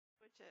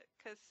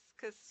it,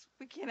 cause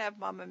we can't have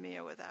Mamma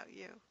Mia without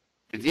you.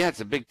 Yeah,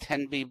 it's a big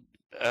 10B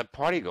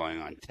party going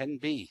on.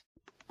 10B.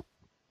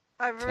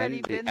 I've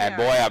already 10B. been And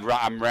there. boy,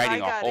 I'm writing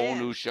I a got whole in.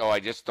 new show. I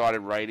just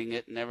started writing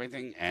it and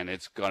everything, and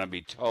it's gonna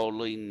be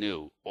totally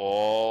new.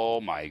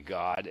 Oh my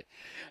God.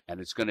 And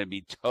it's gonna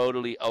be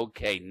totally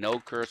okay. No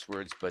curse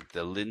words, but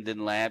the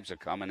Linden Labs are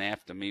coming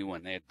after me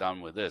when they're done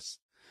with this.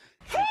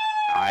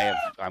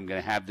 I'm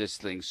gonna have this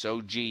thing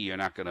so G, you're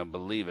not gonna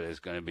believe it. It's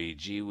gonna be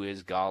gee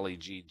whiz golly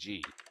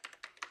GG.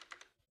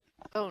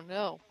 Oh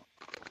no.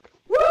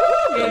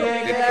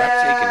 Did Crap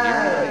say he can hear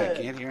anybody?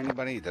 I can't hear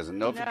anybody. He doesn't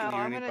know if he No, can hear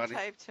I'm anybody.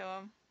 gonna type to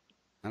him.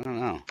 I don't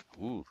know.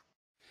 Ooh,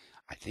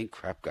 I think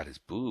Crap got his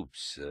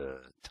boobs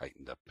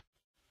tightened up.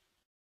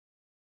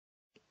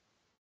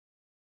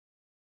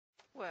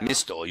 Well,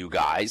 Missed all you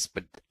guys,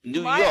 but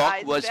New my York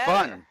eye's was better.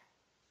 fun.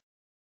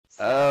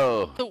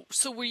 So,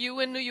 So were you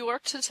in New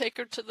York to take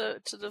her to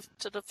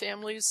the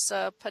family's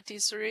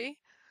patisserie?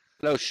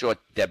 Hello, Short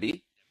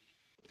Debbie.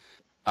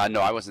 No,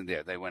 I wasn't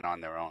there. They went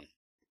on their own.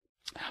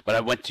 But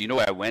I went to, you know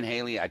where I went,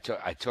 Haley? I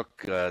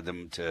took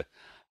them to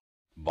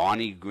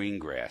Barney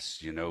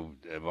Greengrass. You know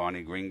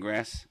Barney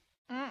Greengrass?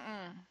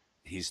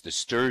 He's the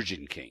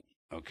sturgeon king,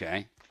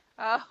 okay?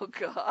 oh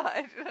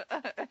God,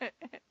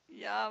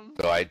 yum.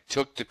 So I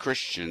took the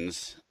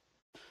Christians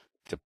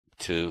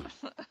to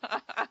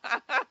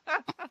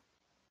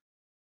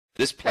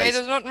this place. Hey,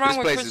 there's nothing wrong This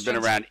with place has been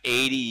Christians. around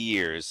 80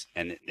 years,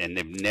 and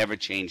they've never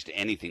changed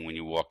anything when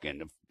you walk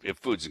in. The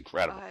food's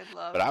incredible.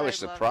 But I was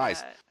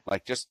surprised. That.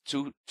 Like just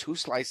two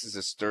slices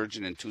of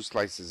sturgeon and 2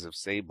 slices of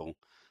sable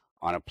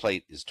on a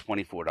plate is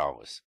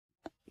 $24.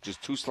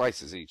 Just 2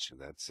 slices each.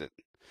 That's it.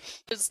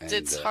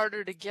 It's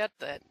harder to get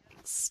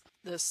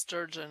the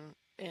sturgeon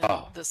and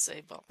the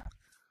sable.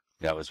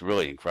 That was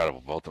really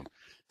incredible, both of them.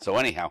 So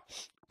anyhow,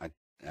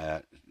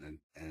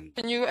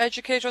 Can you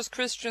educate us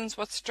Christians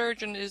what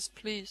sturgeon is,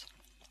 please?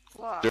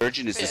 What?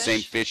 sturgeon is the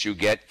same fish you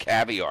get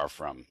caviar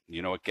from.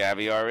 You know what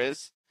caviar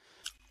is?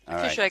 All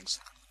Fish right. eggs.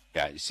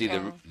 Yeah, you see,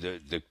 Yeah.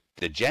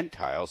 the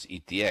Gentiles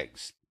eat the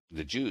eggs.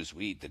 The Jews,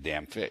 we eat the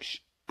damn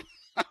fish.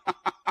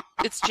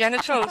 It's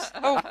genitals.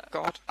 Oh,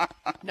 God.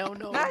 No,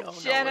 Not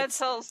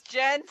genitals,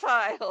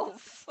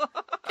 Gentiles.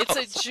 It's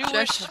a Jewish.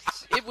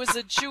 Genitals. It was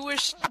a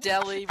Jewish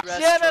deli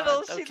restaurant.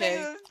 Genitals. She Okay.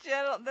 thinks it's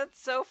genital. That's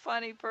so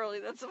funny, Pearly.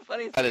 That's the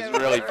funniest That thing is I've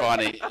really ever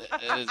funny.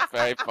 It is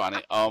very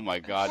funny. Oh my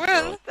God. Well,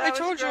 Pearl. That I was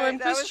told you great. I'm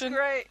That Christian. was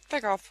great.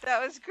 Fuck off.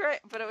 That was great,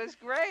 but it was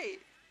great.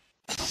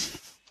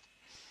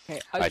 Okay,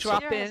 All I right,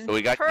 drop You're in. So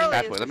we got Pearly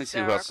Crap. is Let me see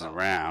who else is hysterical.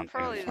 around.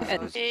 Pearly is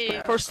And most Hey,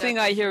 hysterical. First thing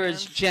I hear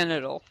is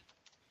genital.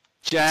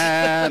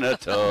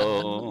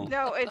 Janital.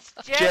 No, it's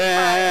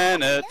Gentile.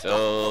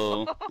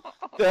 Janital.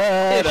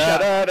 Da da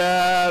da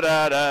da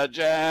da da.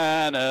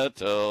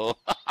 Janital.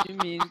 You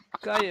mean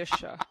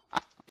Gaisha?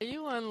 Are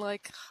you on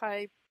like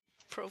high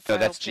profile? No,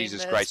 that's pain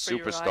Jesus meds Christ for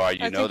your Superstar. eye?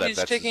 You I know think that. he's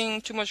That's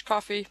taking too much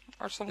coffee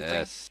or something.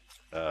 yes.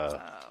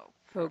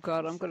 Oh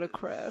God, I'm gonna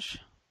crash.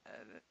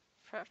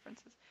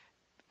 Preferences.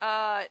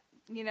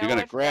 You know You're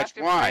gonna what, crash?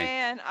 Dr. Why?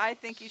 Fran, I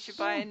think you should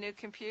buy a new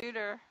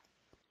computer.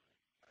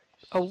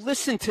 Oh,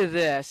 listen to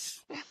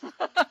this.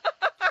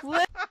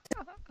 Listen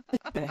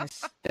to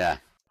this. Yeah.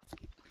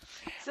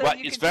 So Well,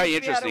 you it's can very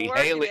teach me how to interesting. work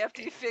it Haley,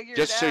 after you figure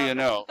just it so out. you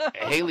know,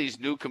 Haley's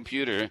new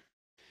computer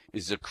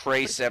is a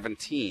Cray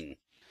 17.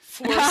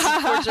 Four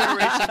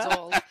generations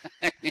old.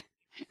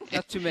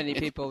 Not too many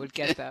people would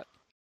get that.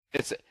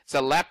 It's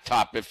a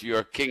laptop if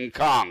you're King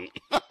Kong.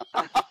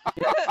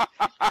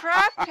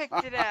 Crap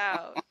picked it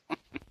out.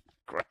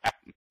 Crap.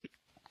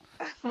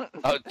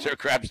 Oh,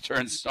 Crab's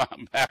turned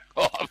some back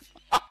off.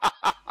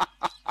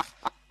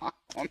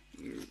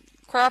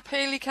 Crap,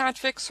 Haley can't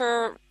fix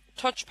her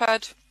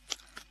touchpad.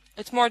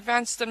 It's more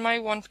advanced than my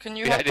one. Can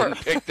you Yeah, I help her?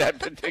 didn't pick that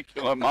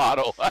particular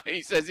model.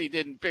 He says he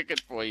didn't pick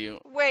it for you.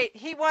 Wait,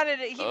 he wanted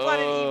it. He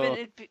wanted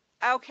even.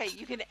 Okay,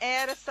 you can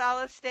add a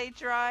solid state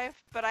drive,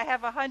 but I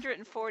have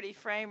 140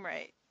 frame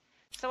rate,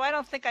 so I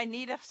don't think I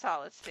need a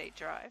solid state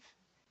drive.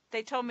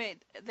 They told me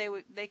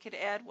they could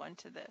add one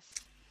to this,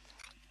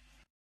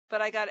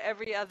 but I got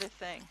every other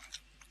thing.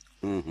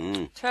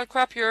 Mm-hmm. Tell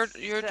Crap your So-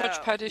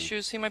 touchpad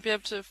issues. He might be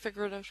able to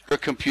figure it out. Her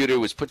computer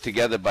was put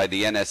together by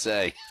the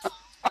NSA.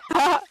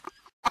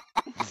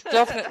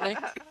 Definitely.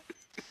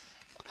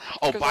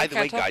 Oh, 'Cause by I the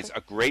way, can't help guys,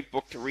 a great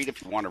book to read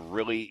if you want to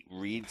really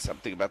read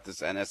something about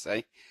this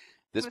NSA.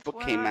 This With book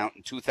what? came out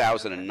in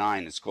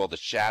 2009. It's called The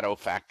Shadow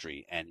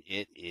Factory, and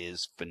it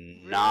is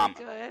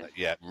phenomenal. Really good?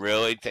 Yeah, it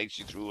really takes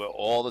you through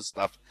all the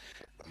stuff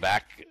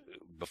back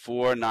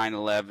before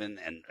 9/11,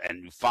 and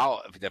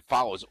that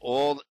follows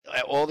all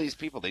these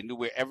people. They knew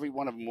where every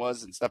one of them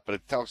was and stuff, but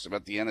it talks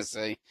about the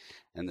NSA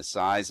and the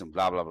size and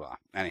blah blah blah.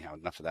 Anyhow,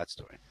 enough of that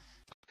story.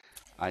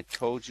 I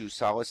told you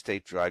solid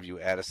state drive, you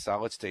add a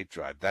solid state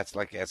drive. That's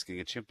like asking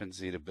a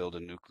chimpanzee to build a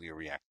nuclear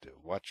reactor.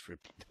 Watch for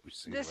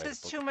PwC. This is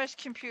too much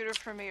computer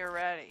for me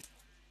already.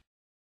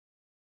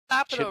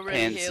 Stop it already,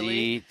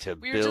 Haley. Chimpanzee to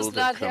We were just build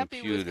not a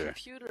happy with computer.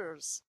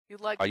 computers. You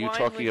like Are you wine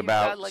talking when you've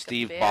about got, like, a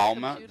Steve bad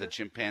Ballmer, computer? the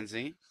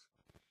chimpanzee?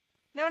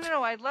 No,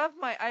 I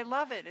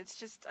love it. It's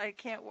just I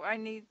can't. I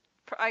need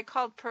I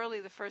called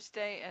Pearlie the first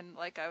day, and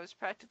like I was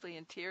practically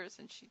in tears,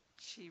 and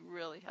she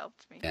really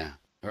helped me. Yeah,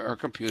 her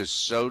computer's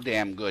so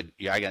damn good.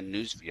 Yeah, I got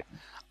news for you.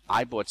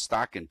 I bought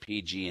stock in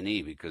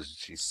PG&E because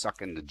she's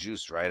sucking the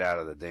juice right out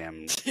of the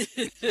damn.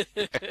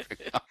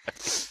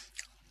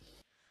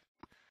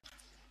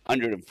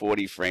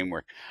 140 frame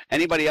rate.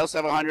 Anybody else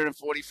have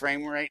 140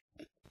 frame rate?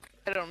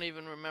 I don't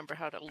even remember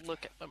how to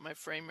look at what my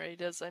frame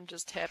rate is. I'm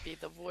just happy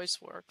the voice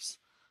works.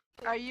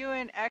 Are you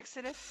in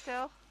Exodus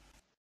still?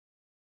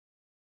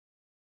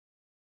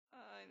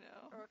 I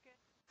know.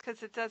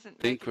 Because it doesn't.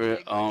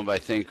 Thinkware, owned by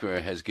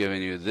Thinkware, has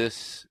given you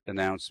this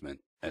announcement.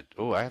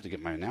 Oh, I have to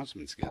get my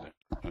announcements together.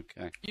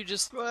 Okay. You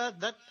just. Well,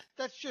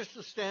 that's just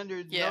a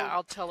standard. Yeah, note.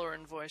 I'll tell her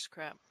in voice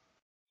crap.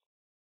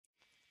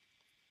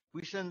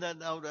 We send that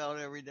note out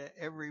every day,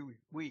 every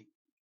week.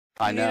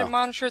 I You know. need to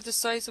monitor the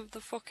size of the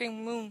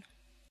fucking moon.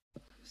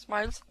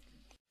 Smiles.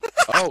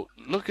 Oh,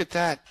 look at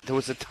that. There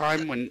was a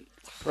time when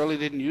Pearlie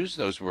didn't use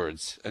those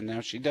words, and now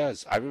she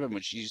does. I remember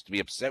when she used to be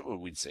upset when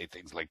we'd say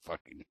things like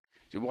fucking.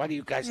 Why do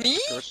you guys have to Me?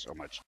 curse so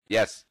much?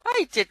 Yes.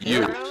 I didn't.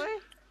 You. Pearlie?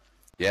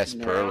 Yes,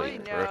 No. Pearlie.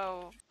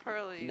 No,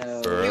 Pearlie.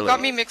 No. Pearlie. You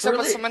got me mixed up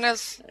with Pearlie. someone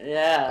else.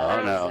 Yeah.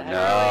 Oh, no, exactly.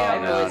 no,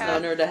 I've no, always no.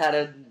 known her to how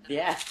to.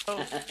 Yeah. Oh,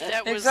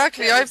 that was,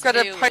 Exactly, that I've was got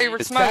a Haley.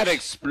 pirate Is smile. that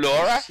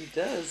Explorer? She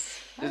does.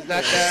 Is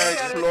that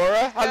Got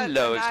Explorer? got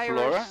Hello, an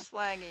Explorer. Irish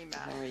slangy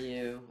mouth. How are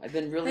you? I've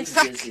been really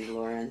Exactly. busy,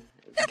 Lauren.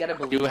 You gotta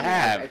believe You me.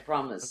 have. I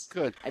promise.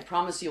 Good. I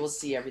promise you will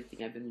see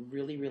everything. I've been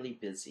really, really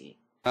busy.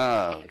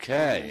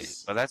 Okay.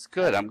 promise. Well, that's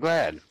good. I'm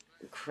glad.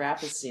 Crap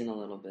has seen a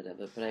little bit of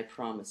it, but I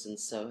promise, and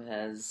so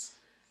has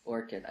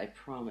Orchid. I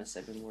promise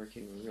I've been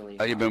working really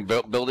hard. Oh, you've been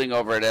building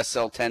over at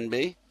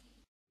SL10B?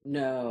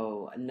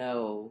 No.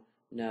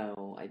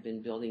 I've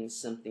been building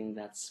something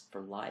that's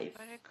for life.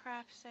 What did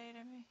Crap say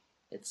to me?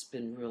 It's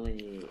been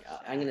really...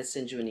 I'm going to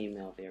send you an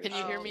email very Can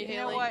you hear soon. me, You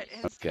Haley? know what?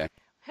 Okay.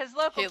 His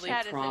local Haley,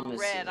 chat is in promise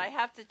red. you. I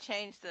have to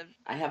change the.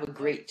 I have a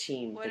great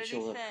team What that did he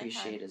you'll say,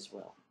 appreciate hon? as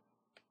well.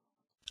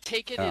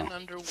 Take it Oh. in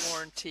under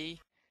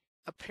warranty.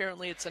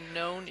 Apparently, it's a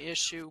known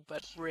issue,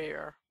 but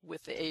rare,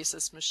 with the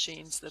Asus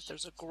machines that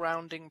there's a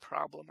grounding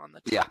problem on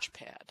the Yeah.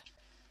 touchpad.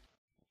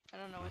 I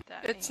don't know what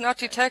that means. It's not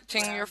but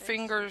detecting your grounded.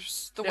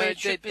 fingers the No, way it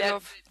should be, that-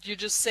 love. You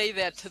just say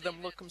that to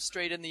them, look them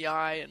straight in the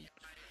eye,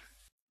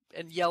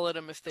 and yell at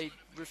them if they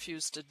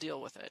refuse to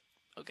deal with it.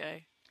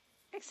 Okay?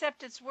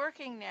 Except it's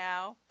working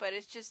now, but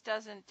it just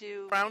doesn't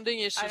do. Grounding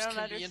issues don't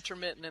can be underst-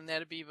 intermittent, and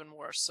that'd be even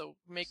worse. So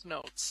make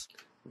notes.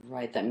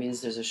 Right, that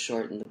means there's a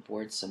short in the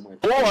board somewhere.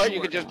 Or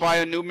you could just buy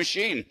a new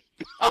machine.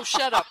 Oh,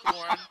 shut up,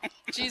 Lauren.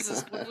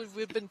 Jesus,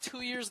 we've been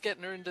 2 years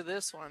getting her into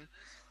this one.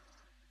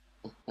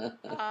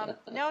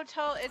 No,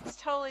 it's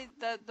totally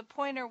the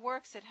pointer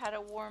works. It had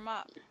to warm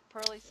up.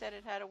 Pearlie said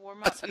it had to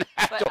warm up, Doesn't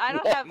have but to I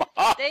don't warm have.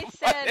 up. They What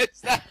said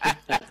is that?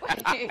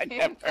 I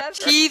never that's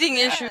Teething what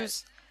they said.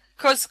 issues.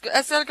 Because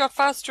SL got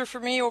faster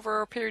for me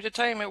over a period of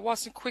time. It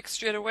wasn't quick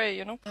straight away,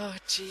 you know? Oh,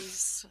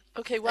 jeez.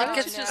 Okay, why don't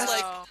That you gets just,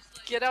 like, No.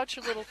 get out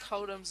your little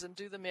totems and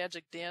do the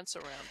magic dance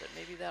around it.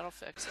 Maybe that'll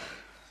fix it.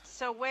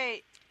 So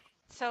wait.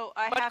 So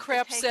I What have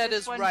Crap to take said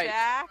this is one right.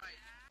 back.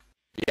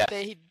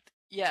 Yes.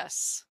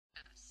 Yes.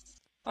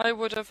 I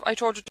would have. I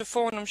told her to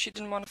phone him. She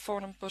didn't want to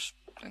phone him, but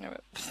anyway.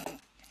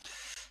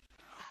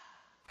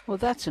 Well,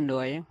 that's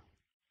annoying.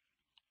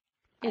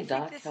 Hey, I think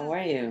Doc, this how is-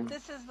 are you?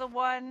 This is the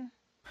one.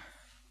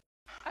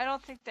 I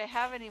don't think they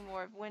have any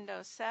more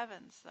Windows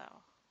 7s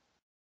though.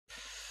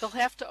 They'll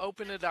have to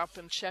open it up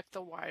and check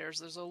the wires.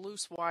 There's a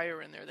loose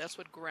wire in there. That's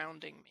what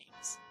grounding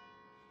means.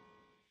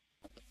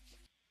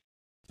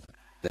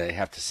 They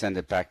have to send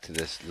it back to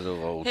this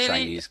little old Haley,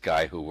 Chinese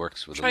guy who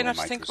works with a Try little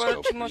not to think microscope.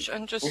 about it too much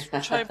and just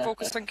try and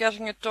focus on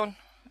getting it done.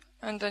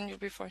 And then you'll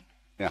be fine.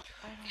 I don't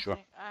Sure.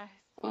 think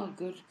Well,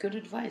 good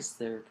advice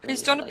there.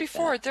 He's Pearlie. done I it like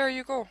before. that. There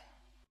you go.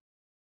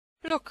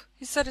 Look,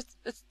 he said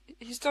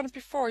he's done it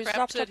before. His Crap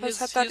laptop said has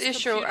had that his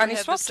issue computer and he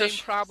had swapped the same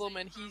it. problem,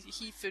 and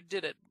he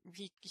did it.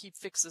 He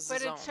fixes But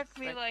his own. it took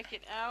me right? like an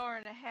hour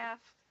and a half,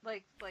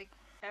 like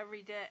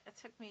every day. It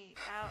took me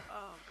out.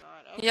 Oh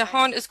God. Okay. Yeah,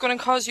 hon, it's going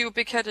to cause you a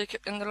big headache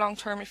in the long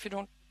term if you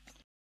don't.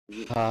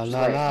 La,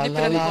 la, Right. la, Nip it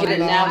la, in the la, bud. Get it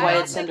la. now I while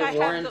don't it's think under I have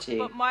warranty.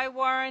 but my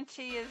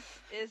warranty is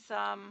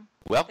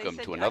Welcome they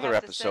said to I another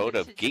have to send episode it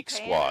of to Geek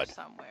Japan or Squad.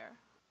 somewhere.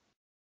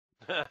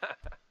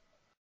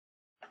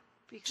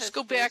 Because Just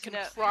go back and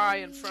there's cry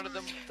in front of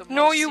the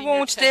No, most you senior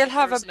won't. tech They'll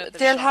have person at the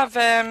They'll shop.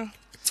 have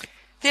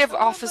they have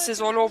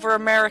offices all over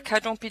America.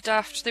 Don't be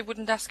daft. They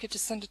wouldn't ask you to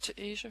send it to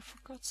Asia, for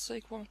God's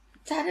sake. Well,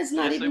 That is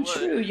not Yes, they even would.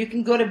 true. You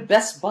can go to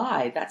Best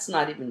Buy. That's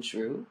not even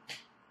true.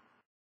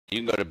 You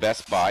can go to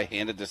Best Buy,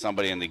 hand it to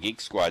somebody in the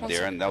Geek Squad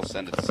there, and they'll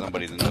send it to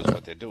somebody that knows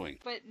what they're doing.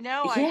 But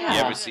no, I Yeah. got You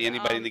ever it, see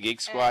anybody in the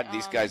Geek Squad?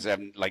 These guys have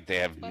they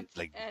have what's-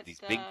 like at, these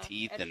big uh,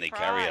 teeth, at and they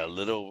carry a Fry's.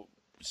 little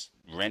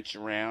wrench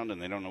around,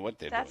 and they don't know what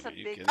they're That's doing. a Are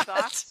you big kidding?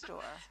 sock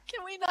store.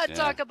 Can we not Yeah.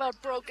 talk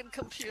about broken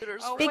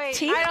computers? Oh Big wait,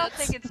 teeth? I don't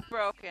think it's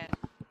broken.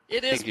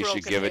 It I is think you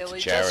broken, should give it Haley.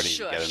 to charity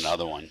Just and get shush.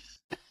 another one.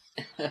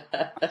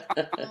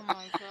 Oh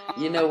my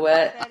god. You know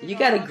what? You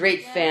got a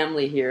great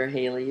family here,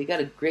 Haley. You got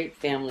a great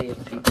family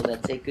of people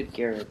that take good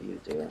care of you,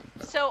 dear.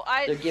 So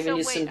They're giving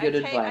you some good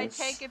advice.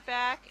 I take it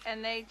back,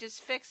 and they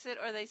just fix it,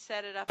 or they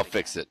set it up. They'll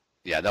fix it.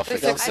 Yeah, they'll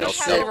fix They'll it.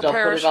 fix They'll- it. They'll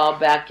put it all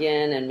back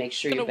in and make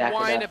sure I'm you gonna back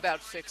whine it up. about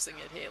fixing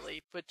it,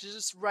 Haley, but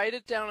just write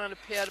it down on a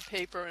pad of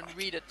paper and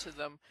read it to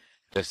them.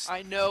 Just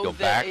I know go that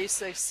back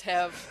ASICs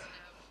have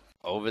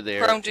over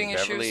there Grounding in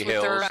Beverly issues with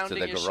their Hills to grounding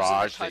the issues with the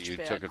garage that you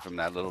touchpad. took it from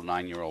that little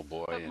 9-year-old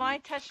boy. But and my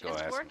touch go is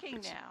ask him to working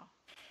fix it. now.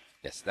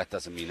 Yes, that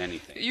doesn't mean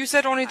anything. You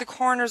said only the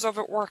corners of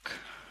it work.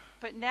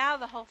 But now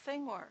the whole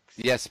thing works.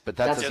 Yes, but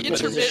that That's doesn't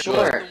because mean it's it's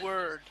short. good. The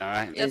word. All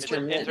right. That's what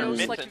Intermittent. it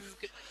looks like.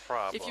 Intermittent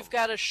problem. If you've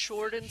got a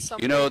short in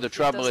something, You know, the it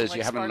trouble doesn't, is you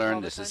like, haven't spark all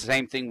learned the this. It's the time.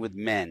 same thing with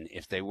men.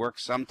 If they work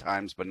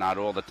sometimes but not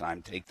all the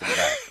time, take them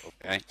back,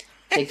 okay?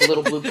 Take the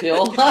little blue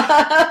pill. No,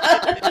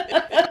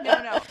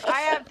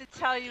 I have to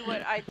tell you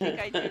what I think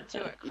I did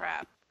to it,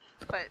 crap.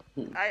 But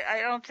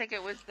I don't think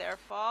it was their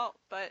fault,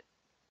 but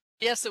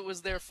Yes, it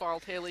was their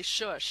fault, Haley.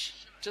 Shush.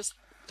 Just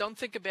don't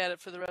think about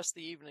it for the rest of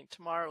the evening.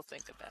 Tomorrow,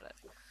 think about it.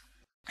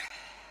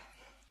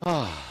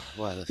 Oh,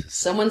 well, this is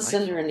Someone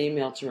send her an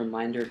email to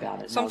remind her about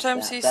it. How's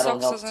Sometimes that? he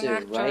That'll sucks help as an too,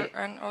 actor, right?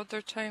 and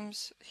other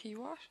times he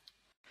what?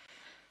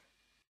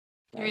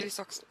 He Right. really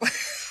sucks.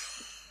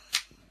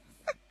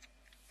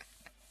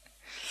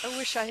 I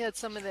wish I had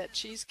some of that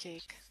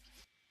cheesecake.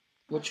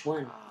 Which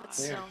one? That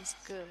Where? sounds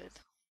good.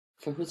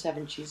 For who's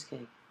having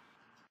cheesecake?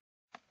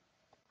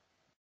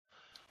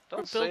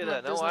 Don't We're say building a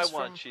that. No, I business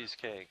want from-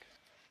 cheesecake.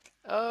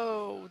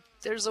 Oh,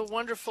 there's a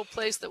wonderful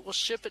place that will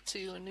ship it to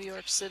you in New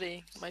York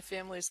City. My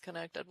family's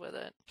connected with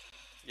it.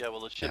 Yeah,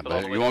 well, let's Yeah, ship it all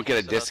but the way you to won't get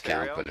a Kingston, discount,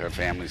 Ontario. but her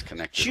family's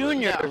connected.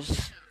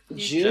 Juniors.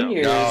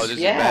 Juniors. No, this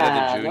yeah, is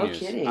better than no juniors.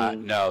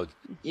 kidding. No,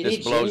 You this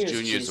need blows Juniors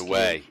juniors cheesecake.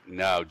 away.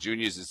 No,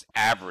 juniors is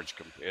average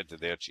compared to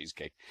their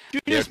cheesecake.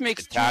 Juniors Their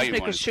makes Italian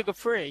us one is- sugar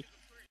free.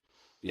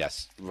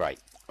 Yes, right.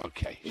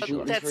 Okay, But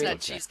sure. that's Gluten-free. not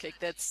Okay. cheesecake.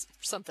 That's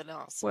something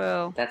else.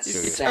 Well, That's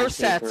it's sandpaper.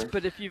 ersatz,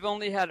 but if you've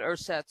only had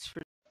ersatz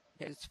for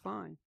it's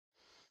fine.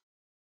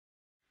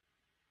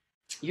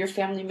 Your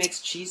family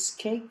makes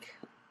cheesecake,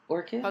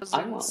 Orchid? I want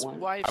Husband's one.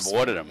 wife's I've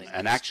ordered them, family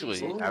and makes actually,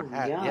 cheesecake. I've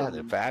had. Yeah, they're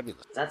yum.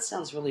 fabulous. That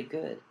sounds really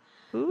good.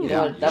 Ooh. You Yeah,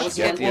 know, you that should was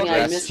get one the thing I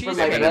address. missed from They've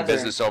my been in brother.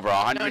 business over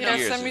 100 No,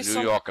 years send me in New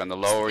some- York on the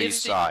Lower It's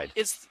East the- Side.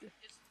 It's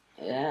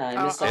Yeah, I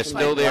I'll- missed I'll They're that from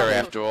still my there brother.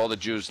 after all the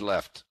Jews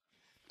left.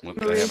 Look,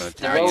 they have an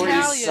they're Italian. Lower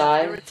East Italian.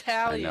 Side. They're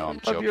Italian. I know, I'm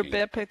Of your joking.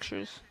 bear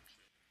pictures.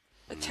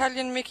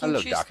 Italian making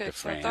Hello, Dr. cheesecake, so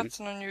Fran. that's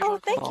an unusual. Oh,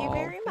 thank you Oh.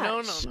 very much.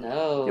 No, no, no.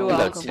 No. You're that's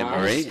welcome. Tim fine.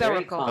 Marie. Very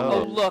Hysterical. Oh,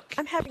 common. look.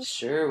 I'm having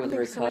Sure, with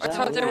having some- ricotta. I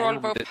thought they were all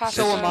about This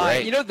pasta. So is am I.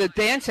 great. You know, the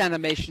dance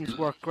animations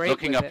work great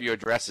Looking with up it. your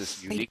address is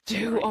I unique.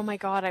 do. Timmery. Oh my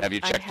god, Have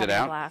you I'm checked it having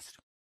out? a blast.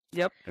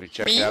 Yep. Have you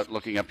checked Me? out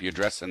looking up your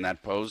address in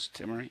that pose,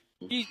 Timmery?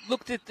 You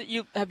looked at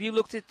the have you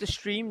looked at the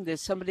stream?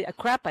 There's somebody a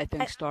crap I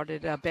think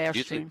started a bear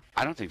You stream. think,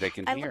 I don't think they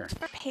can I hear. looked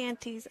for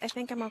panties. I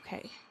think I'm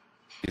okay.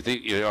 You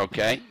think you're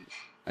okay?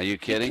 Are you You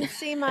kidding? can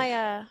see my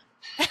Are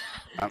you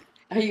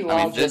I mean,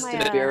 all dressed this- in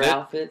bear this-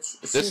 outfits?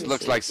 This looks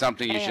Seriously. like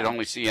something you I, should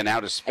only see in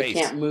outer I space.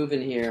 can't move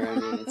in here. I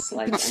mean, it's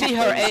like I can see I'm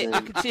her. frozen.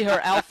 I can see her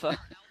alpha.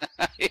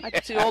 I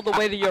can see all the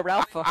way to your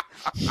alpha.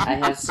 I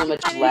have so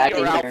much I need lag in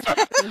your here.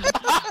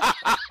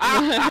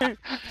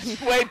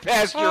 Way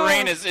past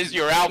Uranus is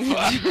your alpha.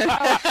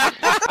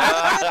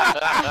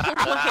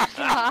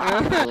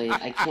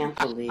 I can't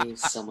believe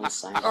someone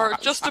signed Or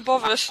up. just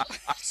above it.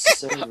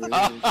 So rude.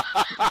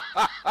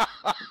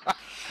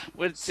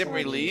 Where did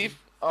Timmery leave?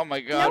 Oh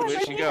my God, No, where'd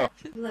I'm she right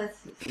go?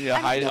 Yeah,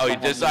 hide. Oh, you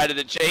decided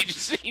to change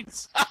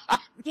seats.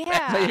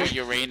 yeah.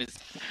 Uranus,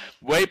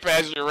 way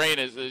past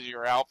Uranus is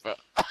your alpha.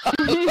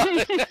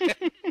 There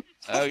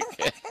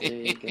Okay.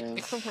 you go.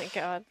 Oh my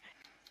god.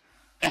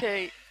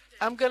 Okay,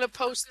 I'm gonna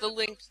post the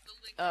link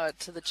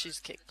to the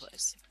cheesecake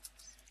place.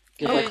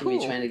 Good Oh, luck to me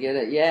cool. trying to get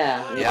it.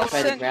 Yeah, Yeah. I'll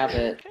try to grab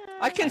it.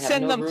 I can have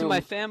send no them to my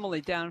room. family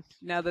down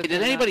now that. Did they're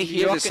not anybody in New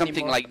hear York there's something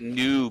anymore. like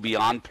new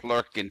beyond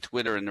Plurk and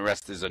Twitter and the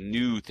rest? There's a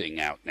new thing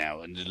out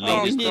now, and the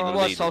Oh, we latest need of the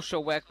more latest.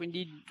 social work. We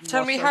need.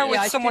 Tell more me social- how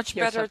yeah, I it's so did much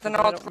hear better something, than but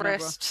I all don't the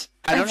remember. rest.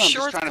 I don't know. I'm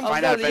sure just trying to it's-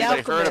 find Oh, out if no, The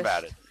anybody heard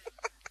about it.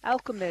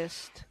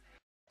 Alchemist.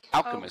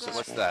 Alchemist. good.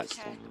 What's that?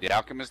 Okay. The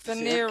Alchemist. The is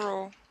here?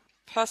 Nero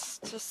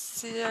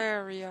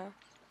Pasticceria.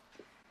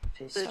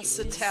 It's Pastries.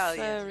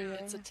 Italian. Sorry.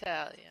 It's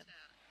Italian.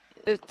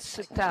 It's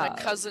Italian.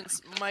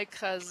 My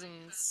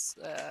cousin's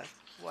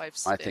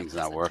wife's. My thing's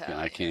not family's working.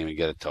 I Italian. can't even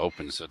get it to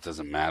open, so it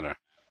doesn't matter.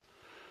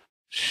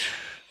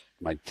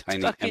 My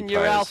tiny Stuck in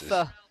your empire is-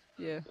 alpha.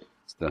 Yeah.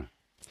 it's the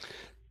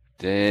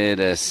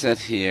data set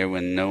here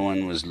when no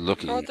one was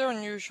looking. Oh, they're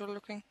unusual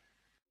looking.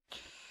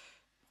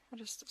 What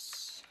is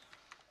this?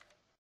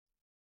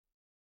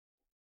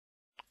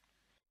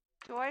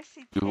 do I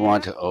see? You Tina?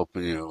 want to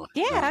open your?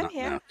 Yeah, no, I'm no,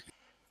 here. no.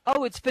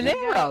 Oh, it's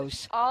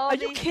Veneros. All Are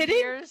you these kidding?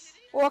 years,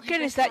 Orchid,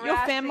 you've is been that your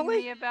harassing family?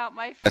 me about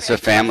my That's her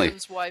friend. family.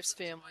 Cousin's wife's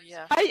family.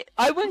 Yeah.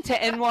 I went to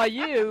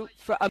NYU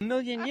for a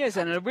million years,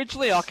 and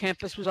originally our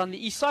campus was on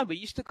the east side. We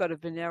used to go to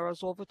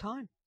Veneros all the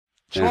time.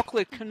 Yeah.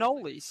 Chocolate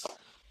cannolis.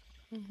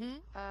 Mm-hmm.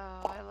 Oh,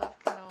 I love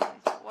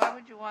cannolis. Why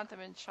would you want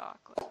them in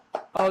chocolate?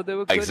 Oh, they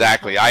were good.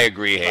 Exactly. I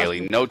agree,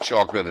 Haley. No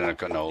chocolate in a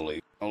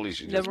cannoli. Cannoli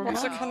should just Never be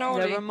What's a mind.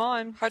 cannoli? Never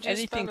mind. How do you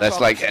Anything. spell it? That's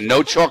like, and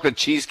no chocolate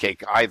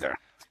cheesecake either.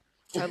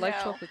 I like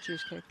No. chocolate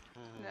cheesecake.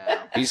 No.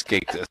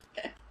 Cheesecake.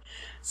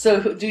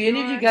 So, do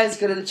any of you guys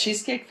go to the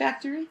Cheesecake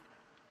Factory?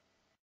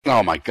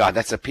 Oh my God,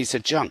 that's a piece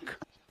of junk.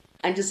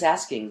 I'm just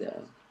asking,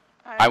 though.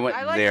 I went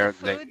I like there,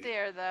 the they- food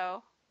there,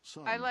 though.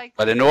 I like.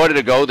 But in order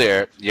to go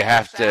there, you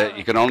have to.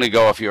 You can only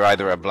go if you're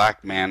either a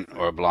black man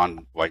or a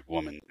blonde white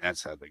woman.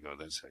 That's how they go.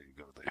 That's how you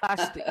go there.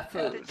 Plastic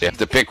food. You have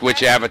to pick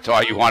which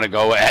avatar you want to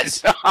go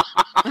as.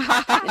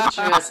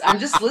 Interesting. I'm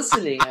just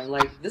listening. I'm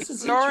like, this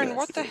is Lauren,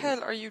 what the interesting.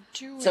 hell are you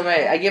doing? So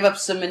I give up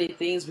so many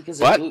things because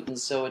of What? gluten,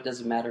 so it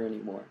doesn't matter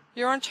anymore.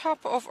 You're on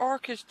top of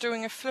Orchid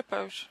doing a flip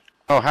out.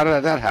 Oh, how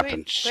did that happen?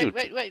 Wait, Shoot!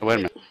 wait, a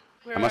minute.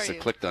 Where I must are have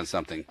you? clicked on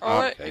something.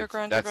 Oh, Okay, you're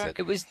grand, that's you're it.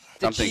 It was the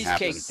Something cheesecake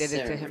happened. did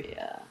it to him.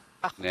 Yeah.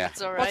 Yeah.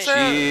 It's all What's right.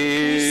 Can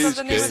you spell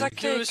the name of Cheesecake. that cake?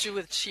 Confuse you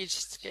with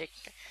cheesecake.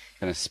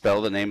 Can I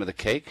spell the name of the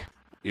cake?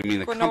 You mean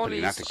the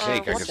company, not the Cannolis,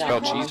 cake. I can what's spell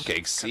that called?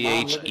 cheesecake.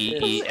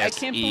 I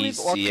can't believe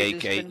Orchid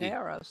is CHEESECAKE.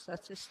 Benaros.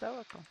 That's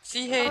hysterical. Oh,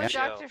 C-H.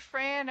 Dr.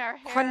 Fran, our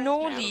hair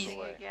Cannoli. is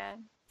melting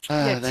again.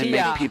 Yeah, They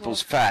Tia. make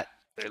people's fat.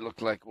 They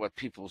look like what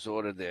people's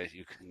ordered there.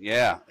 You can,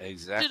 yeah,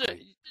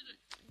 exactly.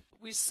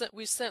 We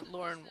sent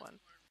Lauren one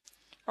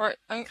Alright,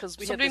 because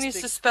we had somebody this needs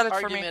big to spell it for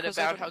me. argument 'cause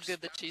I about don't how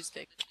understand. good the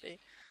cheesecake could be.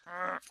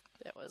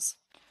 That was.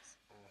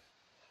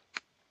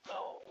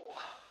 Oh,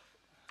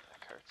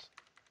 that hurts.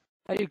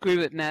 I agree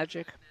with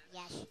Magic.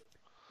 Yes.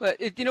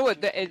 But you know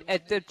what?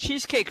 At the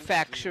Cheesecake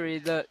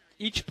Factory,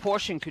 each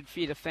portion could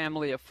feed a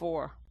family of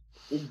 4.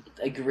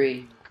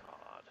 Agree.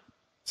 God.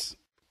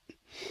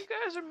 You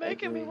guys are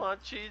making me Agree.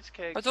 want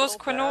cheesecake. Are those so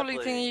cannoli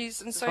badly.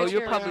 thingies inside Oh, here?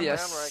 you're probably a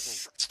Remember, I can-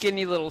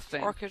 skinny little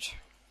thing. Orchid.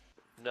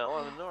 No,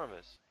 I'm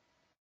enormous.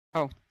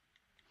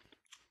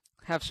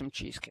 Have some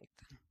cheesecake.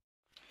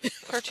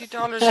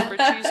 $30 for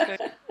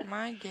cheesecake.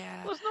 My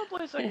God. There's no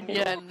place I can go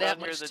Yeah, and that around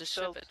here much that to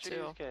sells ship it, too.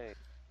 cheesecake.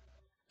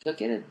 Go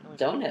get a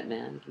donut,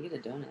 man. Go get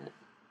a donut.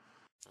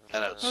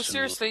 No,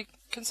 seriously,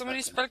 can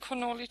somebody spell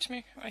cannoli to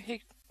me? I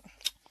hate.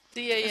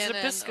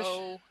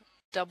 biscuit.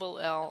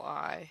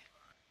 CANNOLLI.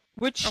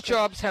 Which Okay,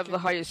 jobs have thank you. the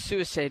highest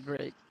suicide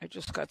rate? I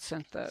just got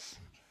sent that.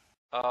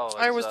 Oh,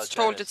 I it's, was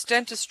told dentist. it's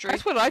dentistry.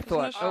 That's what I isn't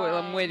thought. it? Oh, well,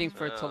 I'm waiting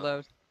for it to Yeah.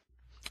 load.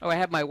 Oh, I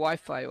have my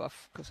Wi-Fi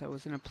off because I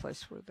was in a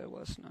place where there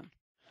was none.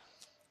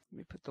 Let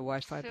me put the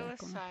Wi-Fi back on.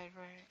 Suicide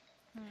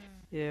rate.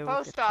 Yeah. we'll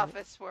Post get to it.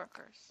 office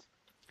workers.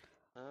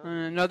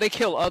 No, they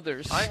kill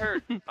others. I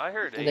heard. They go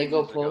Asians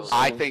would close.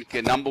 I think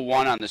number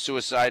one on the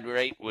suicide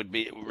rate would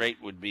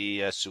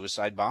be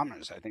suicide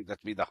bombers. I think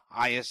that'd be the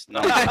highest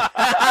number.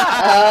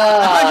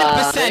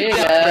 Ah, 100% there you go.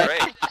 definitely.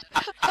 Great.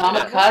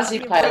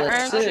 Kamikaze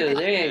pilots too.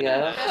 There you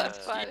go. That's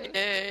funny.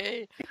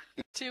 Yay.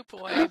 2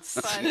 points.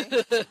 Funny.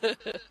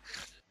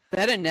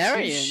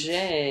 Veterinarians.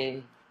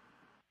 Touché.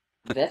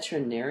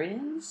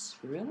 Veterinarians?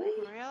 Really?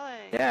 Really?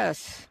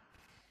 Yes.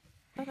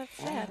 Oh, that's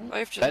sad. I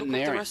have to look at the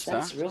Veterinarians, rest. huh?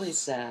 That's really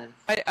sad.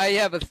 I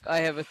have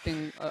a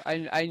thing.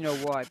 I know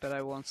why, but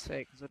I won't say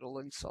because it'll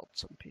insult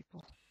some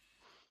people.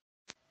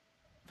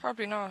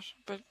 Probably not,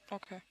 but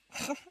okay.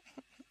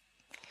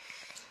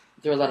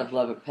 There are a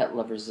lot of pet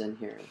lovers in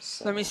here.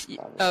 So Let me see.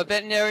 probably.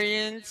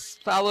 Veterinarians,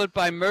 followed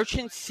by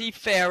merchants,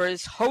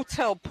 seafarers,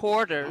 hotel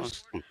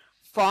porters,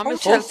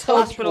 pharmacists,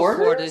 Hotel hospital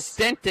porters? porters,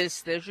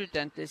 dentists. There's your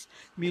dentist.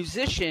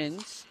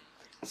 Musicians,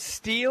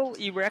 steel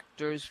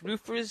erectors,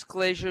 roofers,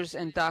 glaziers,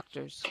 and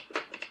doctors.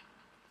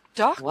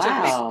 Doctors.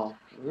 Wow.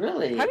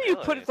 Really? How do you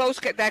Really?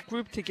 put that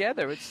group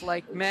together? It's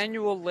like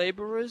manual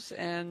laborers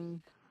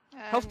and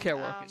healthcare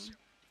workers.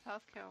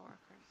 Healthcare workers.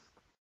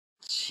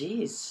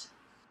 Jeez.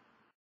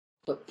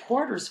 But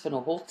porters for a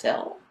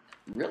hotel?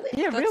 Really?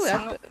 Yeah, That's really.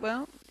 not-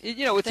 Well,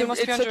 you know, it's They must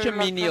be such under a a lot of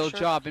menial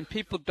pressure. job, and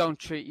people don't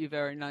treat you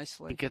very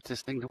nicely. Get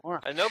this thing to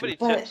work. And nobody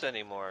But- tips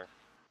anymore.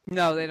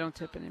 No, they don't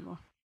tip anymore.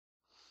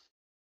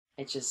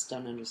 I just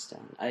don't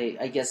understand.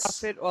 I guess.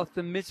 Profit off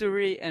the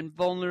misery and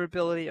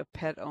vulnerability of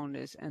pet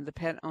owners, and the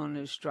pet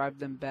owners drive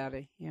them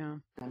batty. Yeah.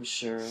 I'm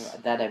sure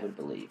that I would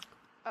believe.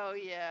 Oh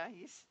yeah,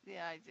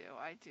 yeah, I do.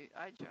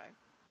 I drive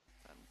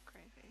them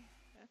crazy.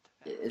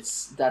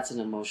 That's an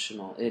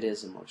emotional. It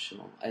is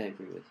emotional. I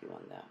agree with you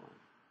on that one.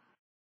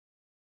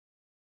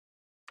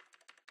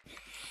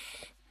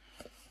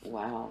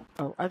 Wow.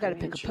 Oh, I gotta Very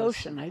pick a interesting.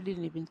 potion. I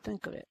didn't even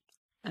think of it.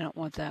 I don't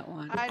want that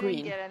one. The I green.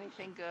 didn't get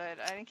anything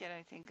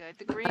good.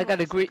 The green I got one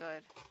a isn't green-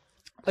 good.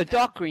 A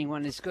dark green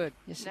one is good.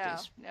 Yes, No, it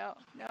is. no.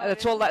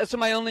 That's all. That's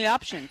my only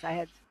options. I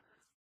had.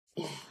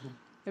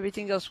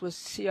 Everything else was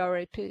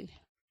CRAP.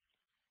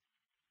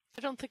 I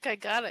don't think I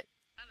got it.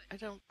 I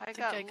don't I think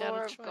got I got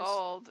Lure a of choice.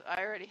 Gold.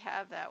 I already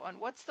have that one.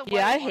 What's the Yeah,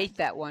 white I one? hate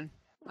that one.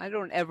 I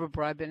don't ever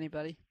bribe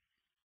anybody.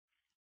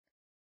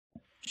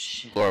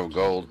 Shit. Lure of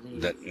Gold I can't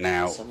believe that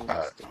now, someone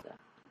else did that.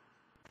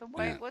 The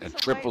white. Yeah, What's it the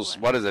triples.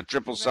 white What one? is it?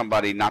 Triples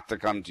somebody not to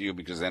come to you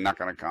because they're not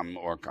going to come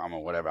or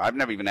whatever. I've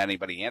never even had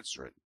anybody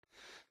answer it.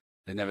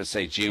 They never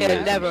say, "Gee Yeah,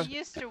 whiz." never. It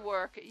used to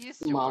work.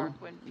 Mom.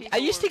 when people I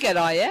used were to get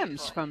mean IMs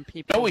people. from You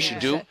people. know what we who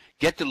should said- do?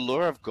 Get the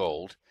Lure of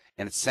Gold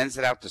and it sends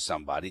it out to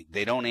somebody.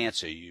 They don't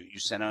answer you. You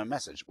send them a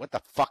message. What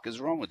the fuck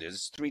is wrong with you?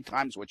 This is 3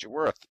 times what you're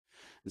worth.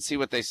 And see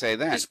what they say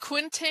then. Is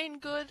Quintain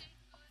good?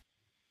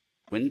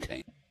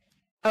 Quintain.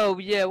 Oh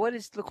yeah, what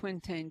does the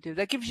Quintain do?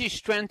 That gives you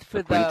strength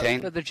for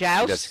Quintain? the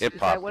joust. He does hip Is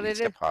hop. that what it is?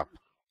 Hip hop.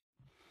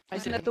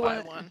 Isn't that the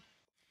one?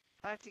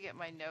 I have to get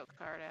my note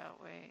card out.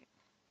 Wait.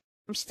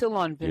 I'm still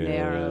on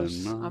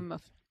Veneros. Yeah, no. I'm a.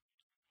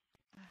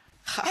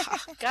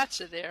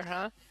 Gotcha there,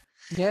 huh?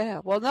 Yeah.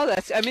 Well, no,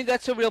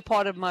 that's a real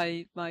part of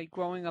my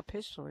growing up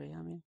history.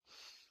 I mean.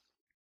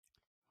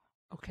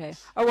 Okay.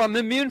 Oh, I'm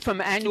immune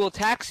from annual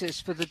taxes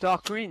for the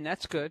dark green.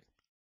 That's good.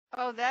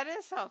 Oh, that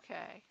is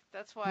okay.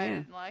 That's why I Yeah.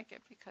 didn't like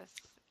it because,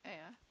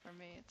 for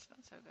me it's not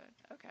so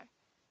good. Okay.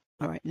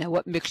 All right. Now,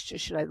 what mixture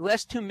should I? The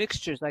last 2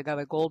 mixtures I got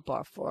a gold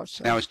bar for.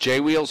 So. Now, is J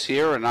Wheels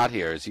here or not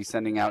here? Is he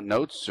sending out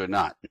notes or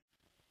not?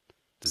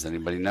 Does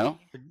anybody know?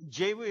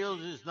 J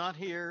Wheels is not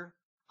here.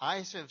 I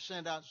have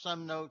sent out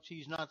some notes.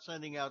 He's not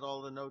sending out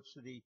all the notes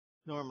that he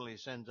normally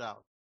sends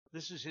out.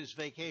 This is his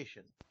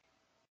vacation.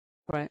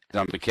 Right. He's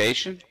on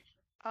vacation?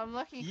 I'm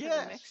looking for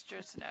Yes. the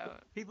mixtures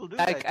note. People do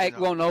I that.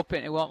 won't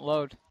open. It won't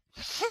load.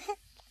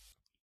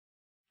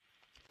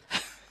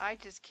 I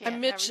just can't.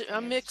 I'm everything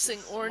is mixing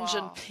just orange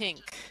small. and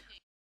pink.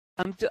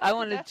 I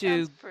want to That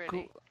do sounds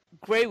pretty.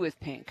 gray with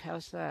pink.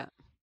 How's that?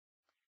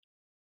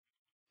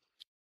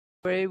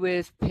 Gray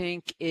with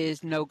pink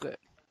is no good.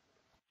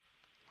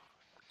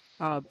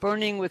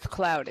 Burning with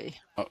cloudy.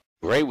 Oh,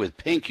 gray with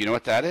pink. You know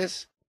what that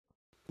is?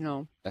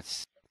 No.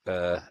 That's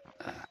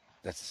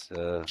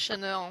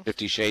Chanel.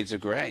 50 Shades of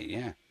Grey.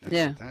 Yeah. That's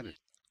Yeah. what that is.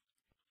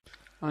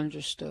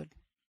 Understood.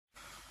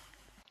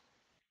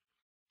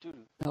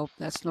 Nope,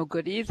 that's no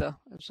good either.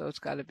 So it's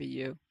got to be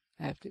you.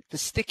 I have to the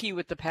sticky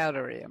with the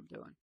powdery. I'm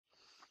doing.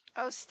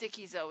 Oh,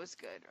 sticky's always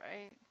good,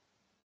 right?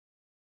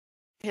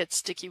 Hit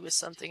sticky with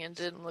something and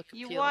didn't look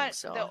You appealing. want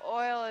So the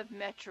oil of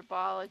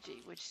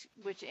metrobology,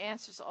 which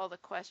answers all the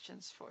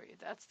questions for you.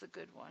 That's the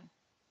good one.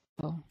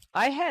 Oh,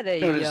 I had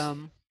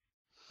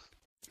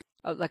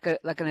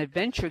like an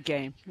adventure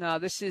game. No,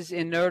 this is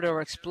Inert or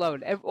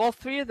Explode. All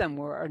 3 of them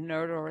were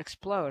Inert or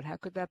Explode. How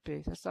could that be?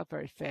 That's not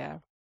very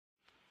fair.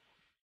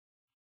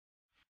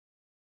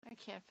 I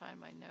can't find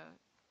my note.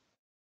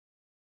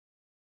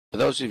 For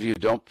those of you who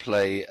don't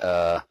play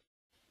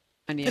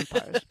Tiny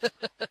Empires.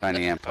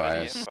 Tiny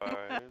Empires,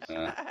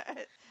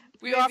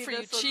 we Maybe offer you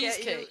this'll get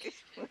cheesecake.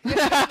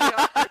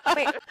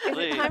 Wait, is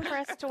it time for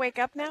us to wake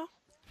up now?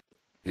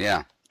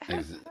 yeah.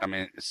 I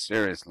mean,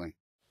 seriously.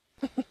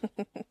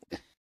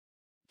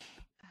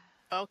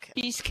 Okay.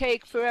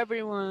 Cheesecake for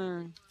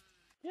everyone.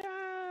 Yay!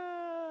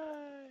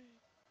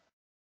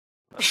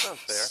 That sounds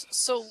fair.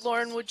 So,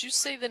 Lauren, would you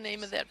say the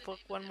name of that book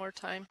one more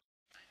time?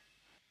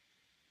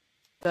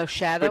 The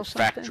Shadow Good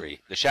something? Factory.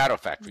 The Shadow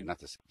Factory, not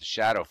the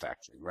Shadow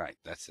Factory. Right,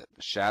 that's it.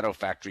 The Shadow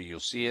Factory. You'll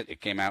see it. It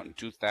came out in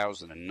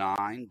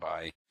 2009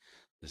 by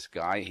this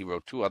guy. He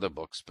wrote 2 other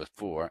books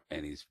before,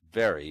 and he's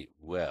very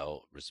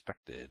well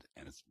respected,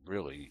 and it's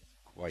really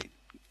quite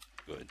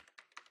good.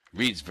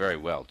 Reads very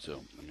well, too.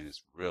 I mean,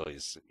 it's really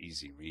an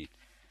easy read.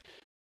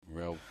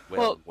 Real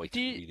well weight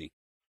reading.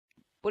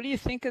 What do you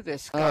think of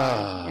this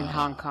guy in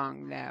Hong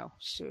Kong now,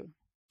 Sue?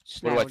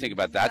 What do I think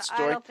about that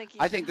story? I don't think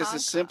he's I think in this Hong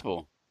is Kong.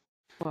 simple.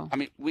 Well, I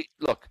mean,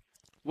 look.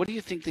 What do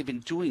you think they've been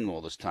doing all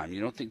this time?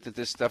 You don't think that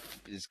this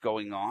stuff is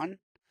going on?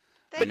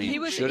 They I mean, he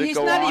was. should it He's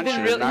go not on? even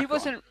Should it really. not He go on?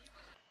 wasn't.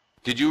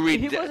 Did you He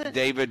read wasn't-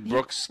 David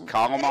Brooks'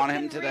 column on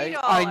him today?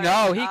 I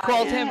know. He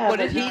called him. Yeah, What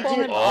did but he he call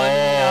did- him?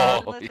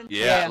 Oh, Listen to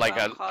yeah, him like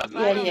on a calls. Yeah,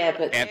 I don't yeah, really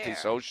but- care.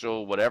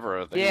 antisocial,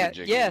 whatever. Yeah,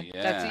 Yeah.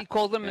 That's he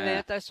called him an Yeah.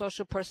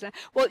 antisocial person.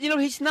 Well,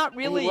 he's not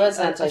really was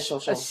a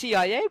antisocial.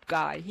 CIA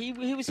guy. He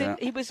was Yeah.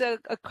 he was a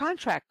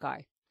contract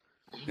guy.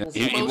 He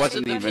Most wasn't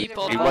of the even.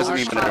 people He are wasn't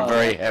even at a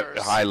very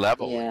contractors. high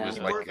level. Yeah. He was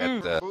He like worked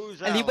at for the.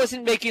 Booz And he Allen.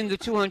 wasn't making the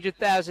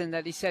 200,000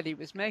 that he said he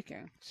was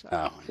making. So.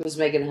 Oh, He was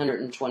making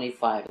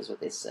 125, is what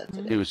they said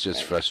today. he was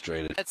just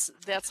frustrated.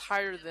 That's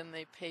higher than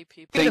they pay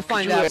people. We're gonna Think-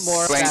 find could you out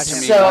more explain about to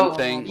him. me So, one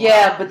thing?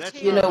 yeah, but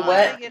That's you not know high.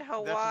 what? In That's a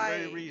Hawaii.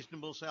 very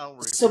reasonable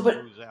salary So, for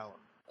but- Booz Allen.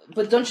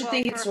 But don't you Well,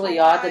 think it's for really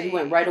odd that he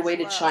Hawaii, went right away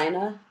to it's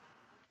China?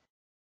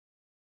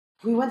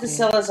 He went to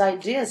sell his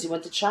ideas. He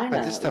went to China.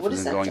 But this stuff What does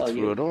isn't that going tell through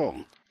you? at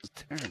all. It's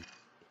terrible.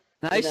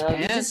 Nice You know, you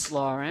pants, just-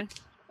 Lauren.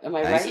 Am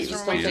I Thank right? you. You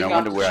just You don't take don't off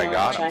wonder the where I shore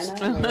got in 'em.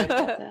 China? Am I right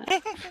about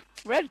that?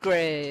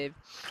 Redgrave.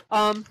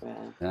 Yeah.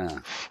 Yeah.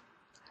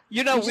 We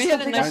You just had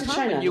don't a take nice us to time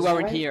China, when you is that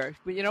weren't right? here.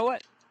 But you know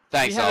what?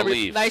 Thanks. We had I'll a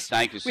leave. nice-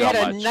 Thank you so We had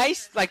much. a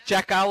nice, like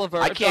Jack Oliver.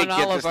 I can't John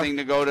get Oliver. this thing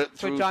to go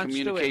through Jon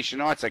Stewart.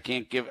 Communication Arts. I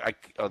can't give.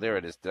 Oh, there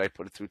it is. Did I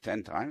put it through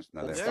 10 times?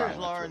 No, that's There's fine.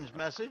 Lauren's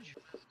message.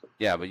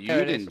 Yeah, but you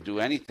There it is. didn't do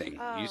anything.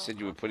 Oh. You said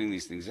you were putting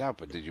these things out,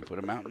 but did you put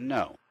them out?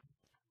 No.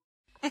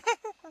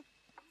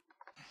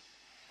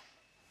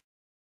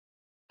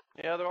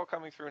 Yeah, they're all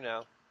coming through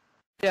now.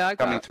 Yeah, I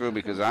got Coming it. through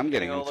because I'm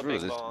getting all them the through.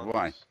 big This is bonds.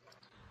 why.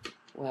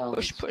 Well,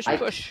 Push, push, I-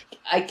 push.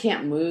 I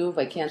can't move.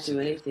 I can't do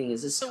anything.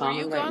 Is this So were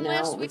you common right gone now?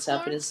 last week, What's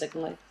happening Lauren? in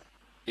Second Life?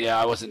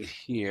 Yeah, I wasn't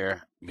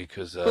here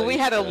because. But we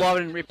had a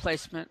Lauren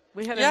replacement.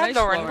 We had a Yeah, nice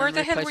Lauren, where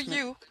the hell were replacement.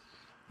 you?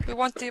 We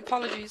want the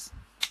apologies.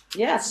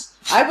 Yes,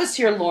 I was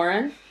here,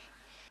 Lauren.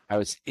 I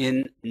was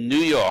in New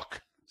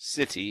York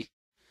City.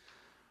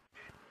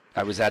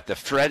 I was at the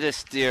Fred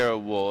Astaire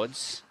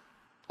Awards.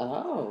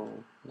 Oh,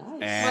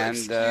 nice. And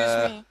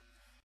excuse me.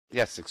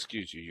 yes,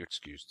 excuse you. You're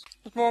excused.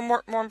 It's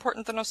more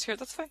important than us here.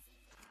 That's fine.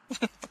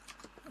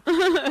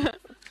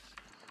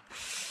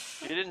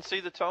 You didn't see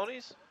the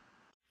Tonys?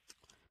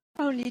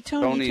 Tony.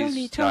 No,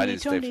 I didn't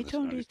stay for the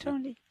Tonys,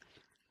 no.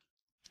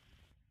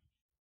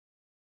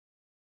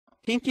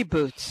 Pinky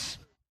Boots.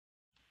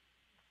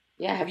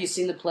 Yeah, have you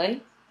seen the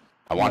play?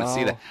 I want to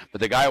see No. that.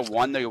 But the guy who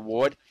won the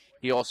award,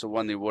 he also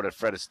won the award at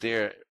Fred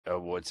Astaire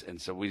Awards,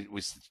 and so we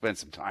spent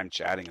some time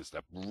chatting and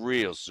stuff.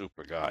 Real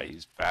super guy.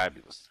 He's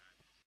fabulous.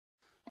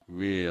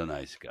 Real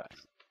nice guy.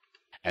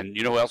 And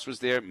you know who else was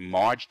there?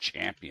 Marge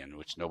Champion,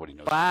 which nobody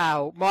knows.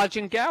 Wow, Marge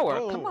and Gower.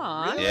 Oh, Come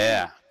on. really?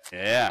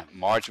 Yeah.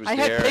 Marge was I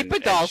there. had paper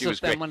and dolls she of was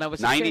them great. when I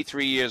was a kid.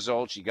 93 years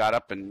old. She got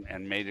up and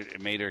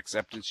made her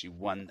acceptance. She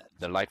won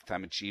the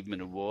Lifetime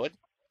Achievement Award.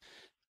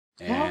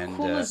 How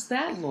cool is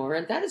that,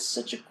 Lauren? That is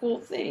such a cool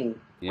thing.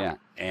 Yeah,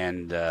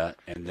 and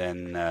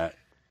then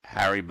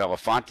Harry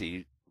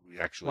Belafonte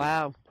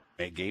actually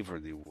gave her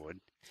the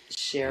award.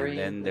 Sherry. And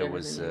then there whatever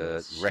was her name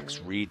is, Rex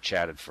Sherry. Reed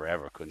chatted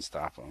forever, couldn't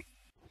stop him.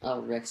 Oh,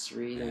 Rex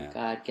Reed. Yeah. Oh,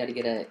 God. Got to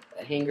get a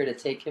hanger to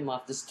take him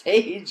off the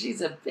stage. He's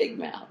a big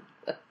mouth.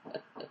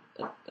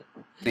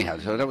 Anyhow,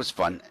 so that was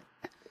fun.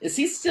 Is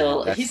he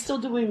still? Yeah, He's still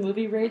doing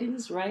movie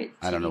ratings, right?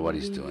 I don't know TV what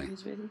he's movie doing.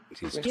 ratings rating?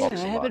 He's Rex talks Reed.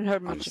 a I lot haven't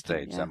heard on much of him,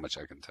 stage. yeah. That much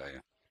I can tell you.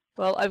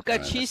 Well, I've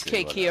got Let's see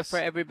cheesecake what here else. for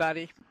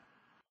everybody.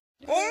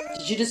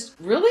 Did you just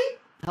really?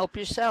 Help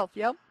yourself.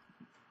 Yep.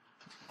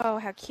 Oh,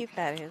 how cute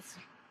that is.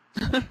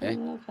 Okay.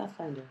 Oh,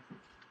 Pathfinder.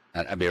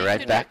 I'll be Thank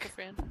right you, back. Dr.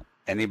 Fran.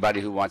 Anybody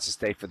who wants to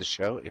stay for the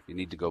show, if you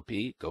need to go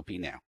pee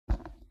now.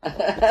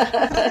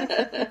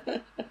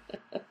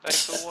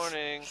 Thanks for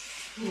warning.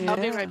 I'll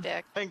be right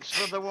back. Thanks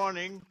for the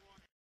warning.